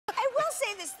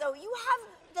say this, though. You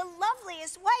have the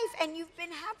loveliest wife, and you've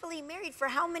been happily married for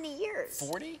how many years?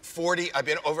 40? 40. I've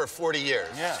been over 40 years.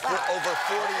 Yeah. Wow. Over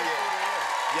 40 years.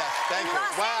 Yes, thank you.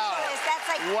 Los Angeles, that's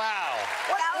like Wow.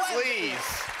 Please,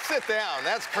 sit down.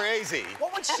 That's crazy.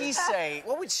 What would she say?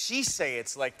 What would she say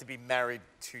it's like to be married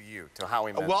to you, to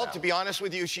Howie Mandel? Well, to be honest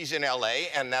with you, she's in LA,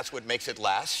 and that's what makes it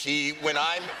last. She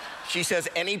says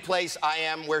any place I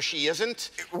am where she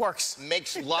isn't, it works.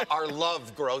 Makes our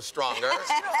love grow stronger.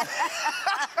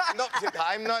 No,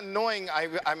 I'm not annoying.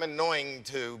 I'm annoying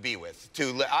to be with.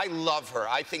 I love her.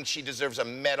 I think she deserves a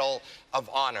medal of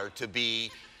honor to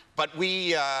be. But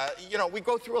we, you know, we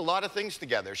go through a lot of things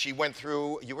together. She went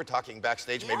through, you were talking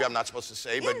backstage, maybe I'm not supposed to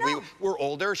say, but we were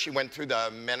older. She went through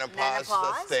the menopause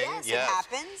thing. Yes, it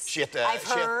happens. She had to, I've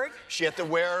heard. She had to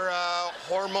wear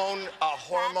hormone.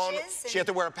 Patches she had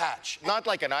to wear a patch, not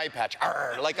like an eye patch,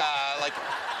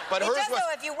 but It hers does, was.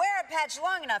 though, if you wear a patch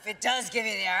long enough, it does give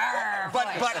you the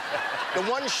But the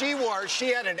one she wore, she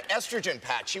had an estrogen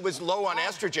patch. She was low on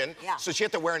estrogen, so she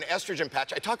had to wear an estrogen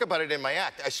patch. I talk about it in my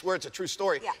act. I swear it's a true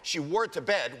story. Yeah. She wore it to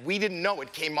bed. We didn't know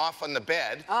it came off on the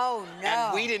bed. Oh, no.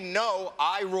 And we didn't know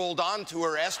I rolled onto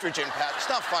her estrogen patch. It's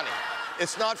not funny.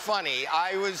 It's not funny.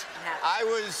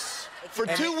 For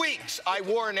 2 weeks, I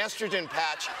wore an estrogen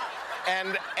patch.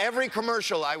 And every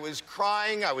commercial, I was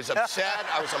crying, I was upset,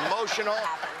 I was emotional,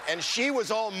 and she was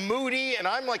all moody, and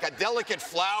I'm like a delicate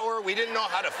flower. We didn't know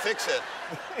how to fix it.